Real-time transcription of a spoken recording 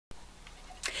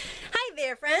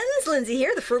there, friends. Lindsay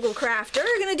here, the Frugal Crafter.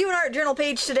 We're gonna do an art journal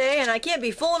page today, and I can't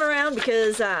be fooling around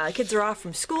because kids are off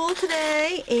from school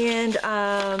today, and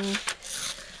I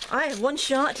have one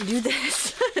shot to do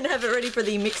this and have it ready for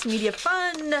the mixed media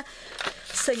fun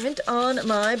segment on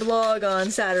my blog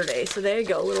on Saturday. So there you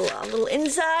go, little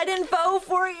inside info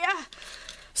for you.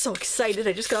 So excited!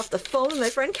 I just got off the phone with my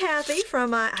friend Kathy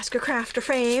from Ask a Crafter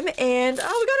fame, and we got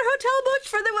our hotel booked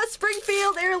for the West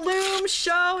Springfield Heirloom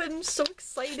show, and I'm so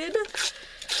excited.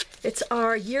 It's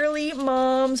our yearly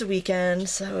mom's weekend,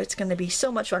 so it's going to be so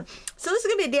much fun. So this is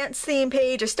going to be a dance theme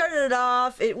page. I started it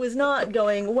off. It was not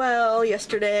going well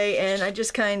yesterday, and I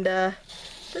just kind of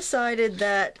decided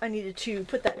that I needed to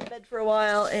put that in bed for a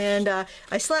while, and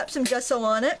I slapped some gesso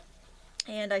on it.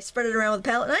 And I spread it around with a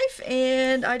palette knife,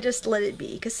 and I just let it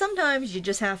be. Because sometimes you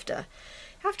just have to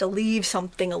leave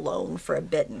something alone for a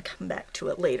bit and come back to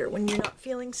it later when you're not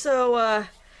feeling so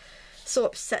so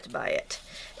upset by it.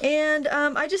 And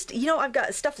I just, you know, I've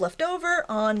got stuff left over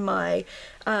on my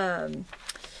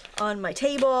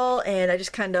table, and I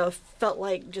just kind of felt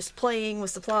like just playing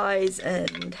with supplies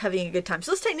and having a good time.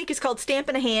 So this technique is called Stamp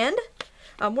in a Hand.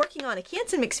 I'm working on a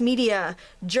inktense mixed media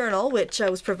journal, which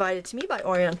was provided to me by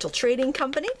Oriental Trading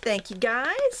Company. Thank you,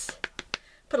 guys.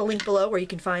 Put a link below where you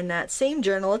can find that same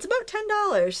journal. It's about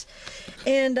 $10,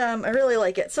 and I really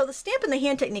like it. So the stamp in the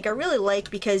hand technique I really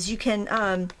like because you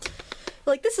can,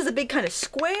 like, this is a big kind of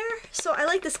square, so I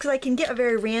like this because I can get a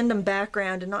very random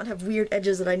background and not have weird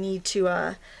edges that I need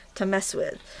to mess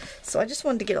with. So I just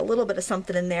wanted to get a little bit of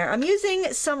something in there. I'm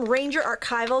using some Ranger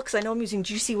Archival because I know I'm using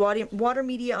juicy water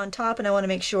media on top, and I want to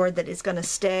make sure that it's going to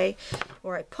stay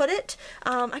where I put it.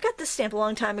 I got this stamp a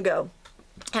long time ago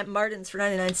at Martin's for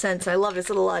 99 cents. I love this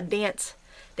little dance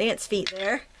feet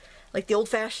there, like the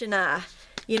old-fashioned,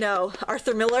 you know,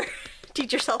 Arthur Miller,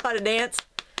 teach yourself how to dance.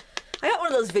 I got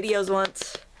one of those videos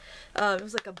once. It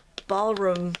was like a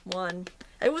ballroom one.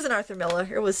 It wasn't Arthur Miller.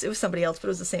 It was somebody else, but it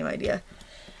was the same idea.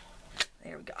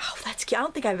 There we go. Oh, that's cute. I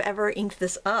don't think I've ever inked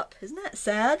this up. Isn't that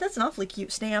sad? That's an awfully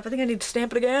cute stamp. I think I need to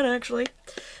stamp it again, actually.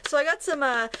 So I got some,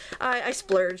 I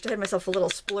splurged. I had myself a little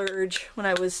splurge when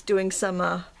I was doing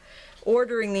some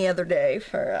ordering the other day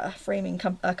for a framing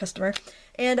customer.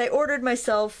 And I ordered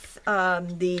myself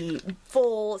the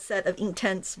full set of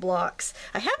inktense blocks.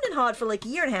 I have been hot for like a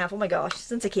year and a half. Oh my gosh,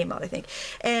 since it came out, I think.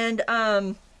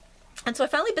 And so I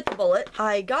finally bit the bullet.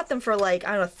 I got them for like,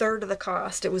 I don't know, a third of the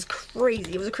cost. It was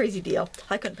crazy. It was a crazy deal.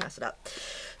 I couldn't pass it up.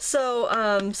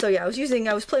 So, so yeah,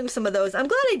 I was playing with some of those. I'm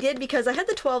glad I did because I had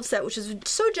the 12 set, which was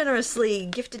so generously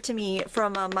gifted to me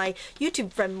from my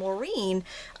YouTube friend Maureen.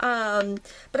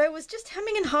 But I was just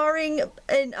hemming and hawing,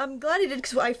 and I'm glad I did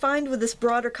because I find with this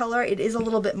broader color, it is a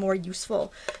little bit more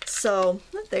useful. So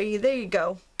there you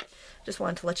go. Just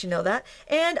wanted to let you know that.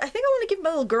 And I think I want to give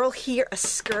my little girl here a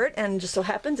skirt, and just so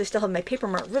happens I still have my paper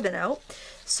mart ribbon out.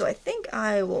 So I think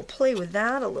I will play with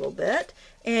that a little bit.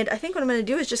 And I think what I'm going to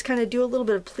do is just kind of do a little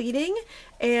bit of pleating,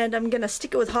 and I'm going to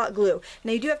stick it with hot glue.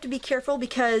 Now you do have to be careful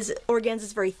because organza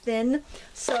is very thin,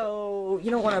 so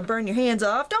you don't want to burn your hands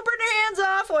off. Don't burn your hands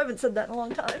off! Oh, I haven't said that in a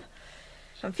long time.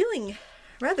 I'm feeling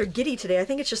rather giddy today. I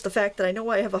think it's just the fact that I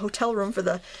know I have a hotel room for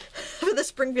the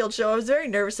Springfield show. I was very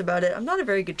nervous about it. I'm not a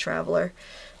very good traveler.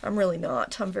 I'm really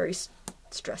not. I'm very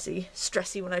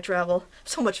stressy when I travel.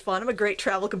 So much fun. I'm a great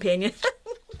travel companion.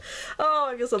 Oh,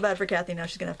 I feel so bad for Kathy now.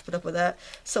 She's gonna have to put up with that.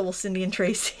 So will Cindy and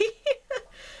Tracy.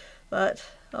 But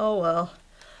oh well.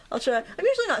 I'll try. I'm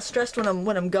usually not stressed when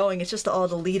I'm going. It's just all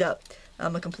the lead up.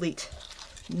 I'm a complete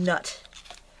nut.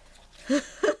 The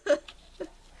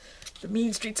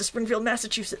mean streets of Springfield,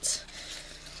 Massachusetts.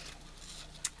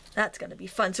 That's gonna be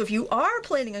fun. So if you are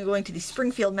planning on going to the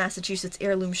Springfield, Massachusetts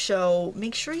Heirloom Show,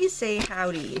 make sure you say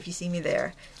howdy if you see me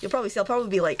there. You'll probably see, I'll probably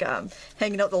be like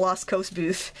hanging out the Lost Coast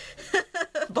booth,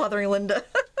 bothering Linda.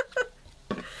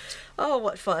 Oh,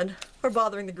 what fun. Or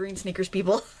bothering the green sneakers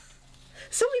people.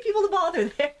 So many people to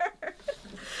bother there.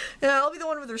 Yeah, I'll be the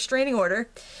one with the restraining order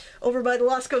over by the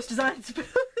Lost Coast Designs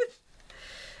booth.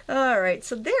 Alright,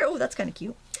 so there, oh, that's kind of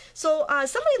cute. So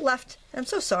somebody left, I'm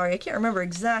so sorry, I can't remember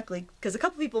exactly, because a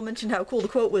couple people mentioned how cool the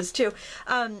quote was too.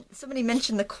 Somebody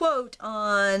mentioned the quote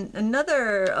on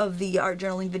another of the art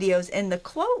journaling videos, and the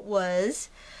quote was,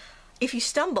 if you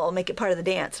stumble, make it part of the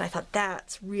dance. And I thought,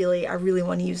 that's really, I really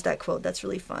want to use that quote. That's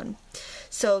really fun.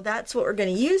 So that's what we're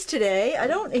going to use today. I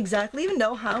don't exactly even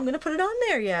know how I'm going to put it on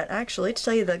there yet, actually, to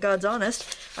tell you the God's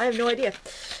honest. I have no idea.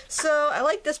 So I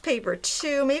like this paper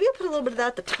too. Maybe I'll put a little bit of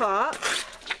that at the top.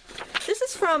 This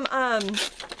is from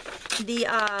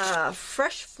the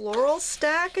Fresh Floral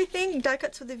Stack, I think, Die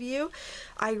Cuts with a View.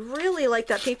 I really like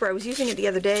that paper. I was using it the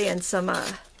other day in some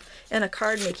and a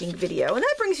card making video. And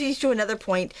that brings me to another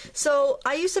point. So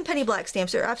I use some penny black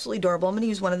stamps. They're absolutely adorable. I'm going to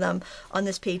use one of them on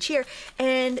this page here.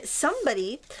 And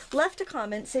somebody left a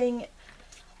comment saying,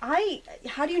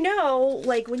 how do you know,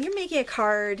 like when you're making a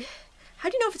card, how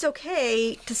do you know if it's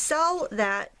okay to sell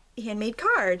that handmade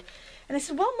card? And I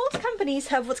said, well, most companies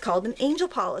have what's called an angel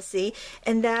policy,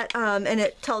 and that and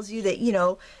it tells you that, you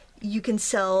know, you can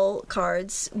sell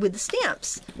cards with the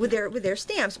stamps, with their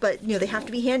stamps, but you know, they have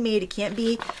to be handmade. It can't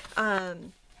be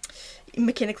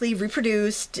mechanically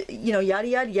reproduced, you know, yada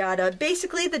yada yada.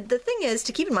 Basically, the thing is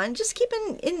to keep in mind, just keep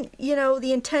in you know,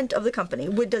 the intent of the company.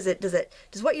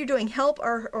 Does what you're doing help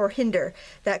or hinder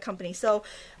that company? So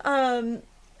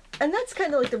and that's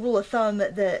kind of like the rule of thumb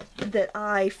that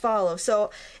I follow.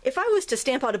 So if I was to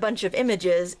stamp out a bunch of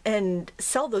images and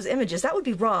sell those images, that would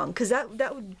be wrong, because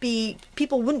that would be,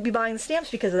 people wouldn't be buying the stamps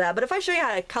because of that. But if I show you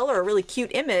how to color a really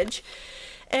cute image,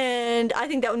 and I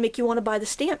think that would make you want to buy the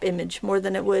stamp image more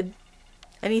than it would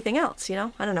anything else, you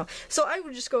know? I don't know. So I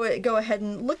would just go ahead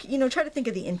and look, you know, try to think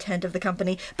of the intent of the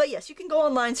company. But yes, you can go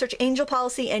online, search angel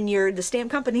policy and the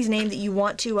stamp company's name that you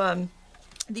want to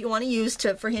use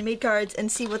for handmade cards,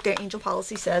 and see what their angel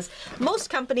policy says. Most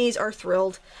companies are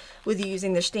thrilled with you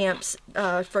using their stamps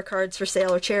for cards for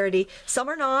sale or charity. Some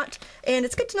are not, and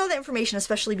it's good to know that information,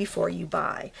 especially before you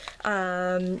buy.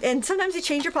 And sometimes they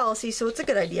change your policy, so it's a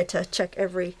good idea to check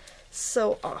every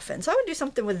so often. So I would do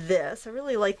something with this. I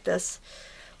really like this,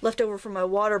 left over from my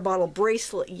water bottle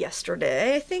bracelet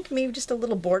yesterday. I think maybe just a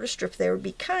little border strip there would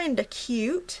be kind of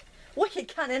cute.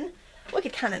 Wicked cunning.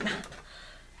 Wicked cunning.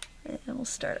 And we'll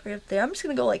start it right up there. I'm just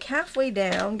going to go like halfway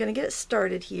down. I'm going to get it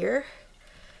started here.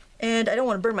 And I don't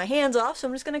want to burn my hands off, so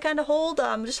I'm just going to kind of hold,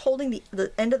 I'm just holding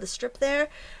the end of the strip there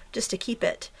just to keep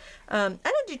it. I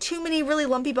don't do too many really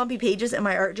lumpy bumpy pages in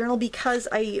my art journal because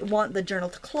I want the journal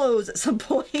to close at some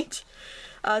point.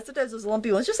 Sometimes those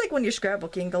lumpy ones, just like when you're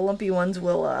scrapbooking, the lumpy ones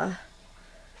will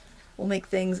make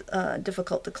things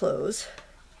difficult to close.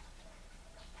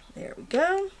 There we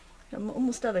go. I'm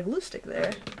almost out of glue stick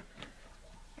there.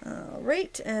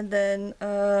 Alright, and then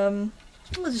I'll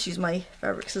just use my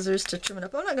fabric scissors to trim it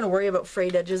up. I'm not going to worry about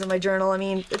frayed edges in my journal. I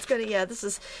mean, it's going to, yeah, this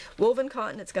is woven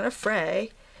cotton, it's going to fray,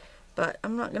 but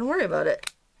I'm not going to worry about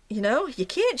it. You know, you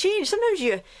can't change, sometimes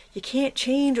you can't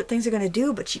change what things are going to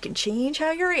do, but you can change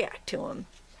how you react to them.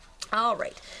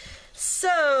 Alright,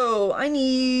 so I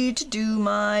need to do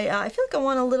my, I feel like I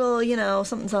want a little, you know,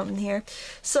 something here.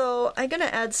 So I'm going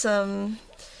to add some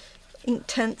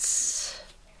Inktense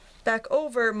back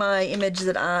over my image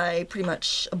that I pretty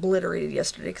much obliterated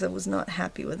yesterday because I was not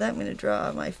happy with that. I'm going to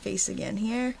draw my face again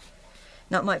here.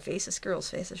 Not my face, this girl's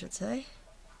face, I should say.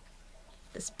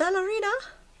 This ballerina.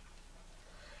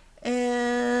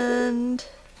 And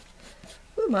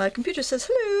ooh, my computer says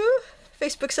hello.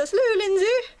 Facebook says hello,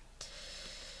 Lindsay.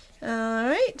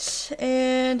 Alright,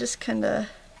 and just kind of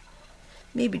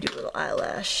maybe do a little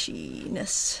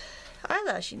eyelashiness.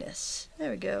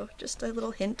 There we go, just a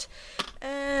little hint.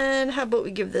 And how about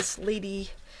we give this lady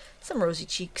some rosy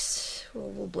cheeks.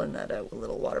 We'll blend that out with a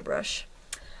little water brush.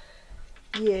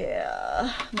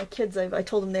 Yeah, my kids, I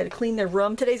told them they had to clean their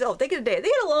room. They get a day. They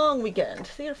had a long weekend.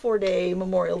 They had a 4-day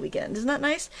Memorial weekend. Isn't that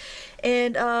nice?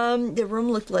 And their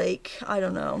room looked like, I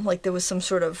don't know, like there was some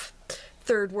sort of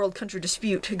third world country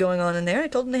dispute going on in there. I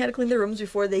told them they had to clean their rooms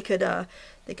before they could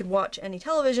watch any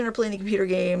television or play any computer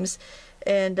games.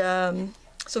 And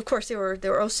so of course they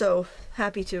were also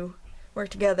happy to work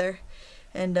together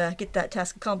and get that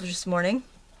task accomplished this morning.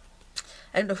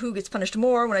 I don't know who gets punished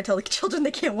more when I tell the children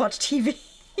they can't watch TV.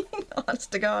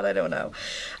 Honest to God, I don't know.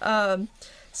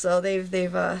 So they've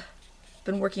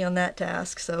been working on that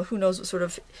task. So who knows what sort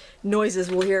of noises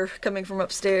we'll hear coming from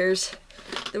upstairs.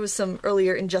 There was some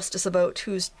earlier injustice about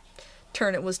whose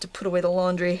turn it was to put away the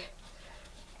laundry.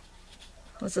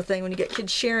 That's the thing when you get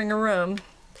kids sharing a room.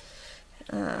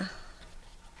 That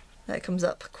comes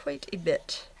up quite a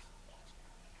bit.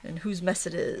 And whose mess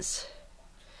it is.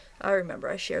 I remember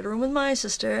I shared a room with my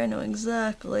sister. I know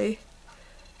exactly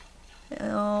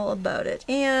all about it.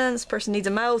 And this person needs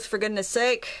a mouth, for goodness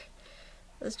sake.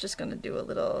 That's just gonna do a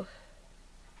little,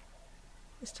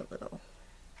 just a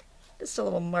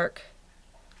little mark.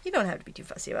 You don't have to be too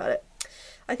fussy about it.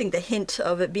 I think the hint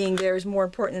of it being there is more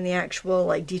important than the actual,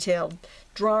 like, detailed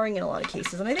drawing in a lot of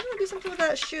cases. And I think I'm gonna do something with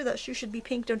that shoe. That shoe should be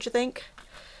pink, don't you think?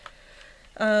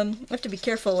 I have to be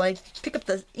careful. I pick up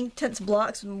the Inktense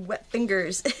blocks with wet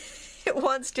fingers. It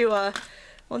wants to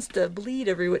bleed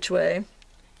every which way.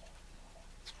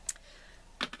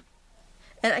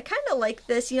 And I kind of like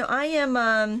this. You know,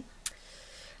 I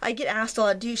get asked a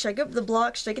lot, should I get the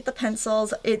blocks, should I get the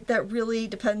pencils? That really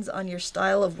depends on your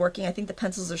style of working. I think the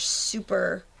pencils are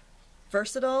super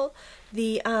versatile.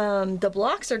 The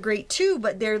blocks are great too,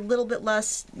 but they're a little bit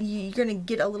less, you're gonna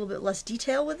get a little bit less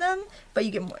detail with them, but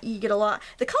you get a lot.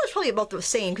 The color's probably about the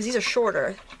same because these are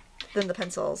shorter than the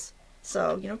pencils.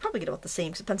 So, you know, probably get about the same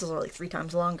because the pencils are like 3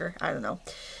 times longer. I don't know.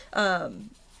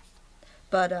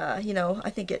 You know, I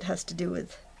think it has to do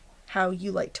with how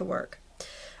you like to work.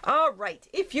 All right,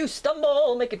 if you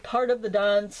stumble, make it part of the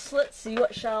dance. Let's see,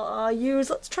 what shall I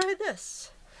use? Let's try this.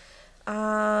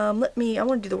 I want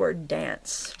to do the word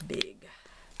dance big.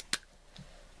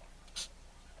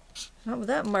 Not with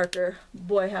that marker.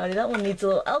 Boy howdy, that one needs a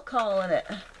little alcohol in it.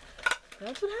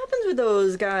 That's what happens with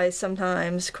those guys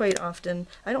sometimes, quite often.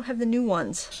 I don't have the new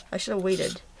ones. I should have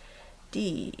waited.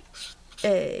 D-A-N-C-E.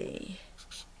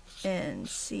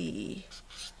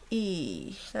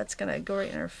 That's gonna go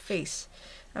right in her face.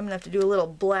 I'm gonna have to do a little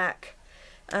black.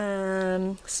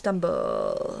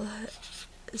 Stumble.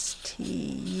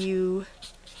 S-T-U-M-B-L-E.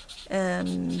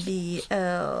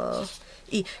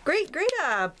 Great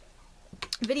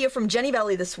video from Jenny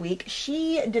Valley this week.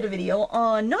 She did a video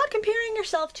on not comparing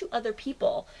yourself to other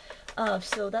people.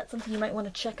 So that's something you might want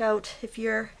to check out if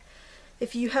you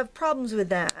have problems with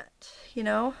that, you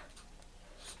know.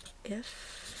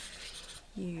 If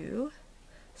you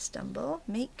stumble,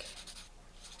 make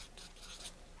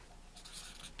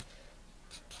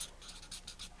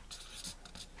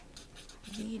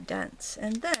the dance.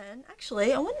 And then,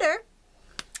 actually, I wonder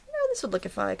how this would look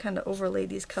if I kind of overlay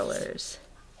these colors.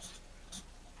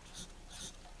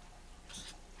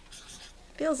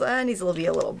 Feels needs to be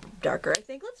a little darker, I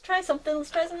think. Let's try something. Let's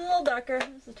try something a little darker.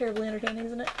 This is terribly entertaining,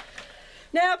 isn't it?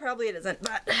 No, probably it isn't,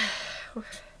 but...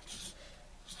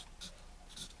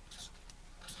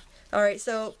 Alright,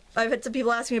 so I've had some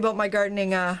people ask me about my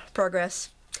gardening progress.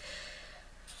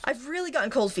 I've really gotten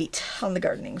cold feet on the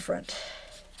gardening front.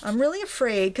 I'm really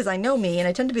afraid, because I know me, and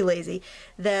I tend to be lazy,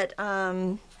 that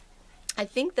I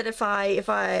think that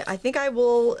I think I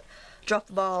will drop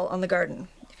the ball on the garden.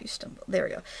 You stumble. There we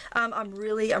go. I'm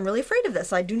really afraid of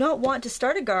this. I do not want to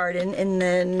start a garden and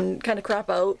then kind of crap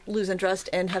out, lose interest,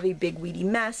 and have a big weedy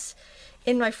mess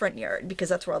in my front yard, because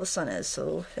that's where all the sun is.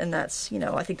 So, and that's, you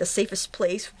know, I think the safest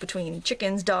place between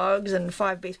chickens, dogs, and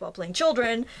 5 baseball playing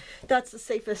children. That's the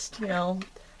safest, you know,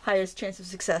 highest chance of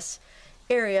success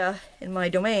area in my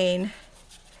domain.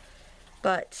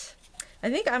 But I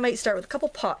think I might start with a couple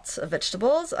pots of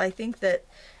vegetables. I think that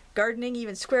gardening,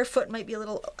 even square foot, might be a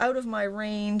little out of my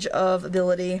range of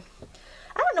ability.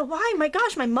 I don't know why. My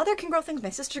gosh, my mother can grow things,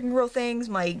 my sister can grow things,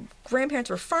 my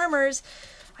grandparents were farmers.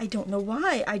 I don't know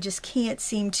why. I just can't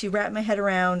seem to wrap my head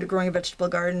around growing a vegetable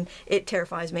garden. It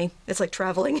terrifies me. It's like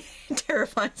traveling. It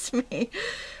terrifies me.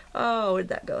 Oh, where'd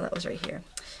that go? That was right here.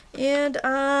 And,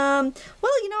 well,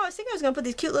 you know, I was thinking I was going to put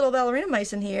these cute little ballerina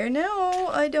mice in here. No,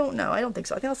 I don't know. I don't think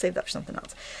so. I think I'll save that for something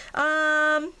else.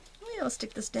 I'll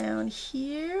stick this down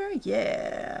here.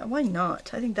 Yeah, why not?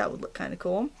 I think that would look kind of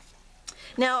cool.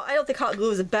 Now, I don't think hot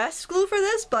glue is the best glue for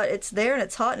this, but it's there and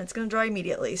it's hot and it's going to dry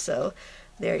immediately. So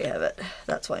there you have it.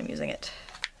 That's why I'm using it.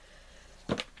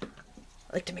 I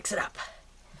like to mix it up.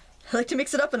 I like to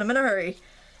mix it up and I'm in a hurry.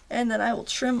 And then I will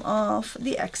trim off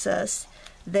the excess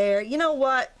there. You know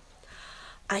what?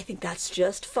 I think that's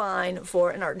just fine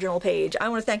for an art journal page. I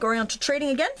want to thank Oriental Trading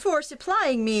again for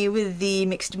supplying me with the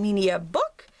mixed media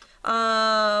book.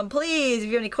 Please, if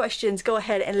you have any questions, go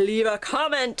ahead and leave a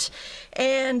comment.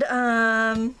 And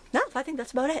no, I think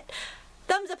that's about it.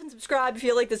 Thumbs up and subscribe if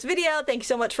you like this video. Thank you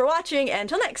so much for watching. And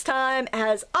until next time,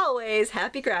 as always,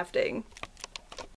 happy crafting.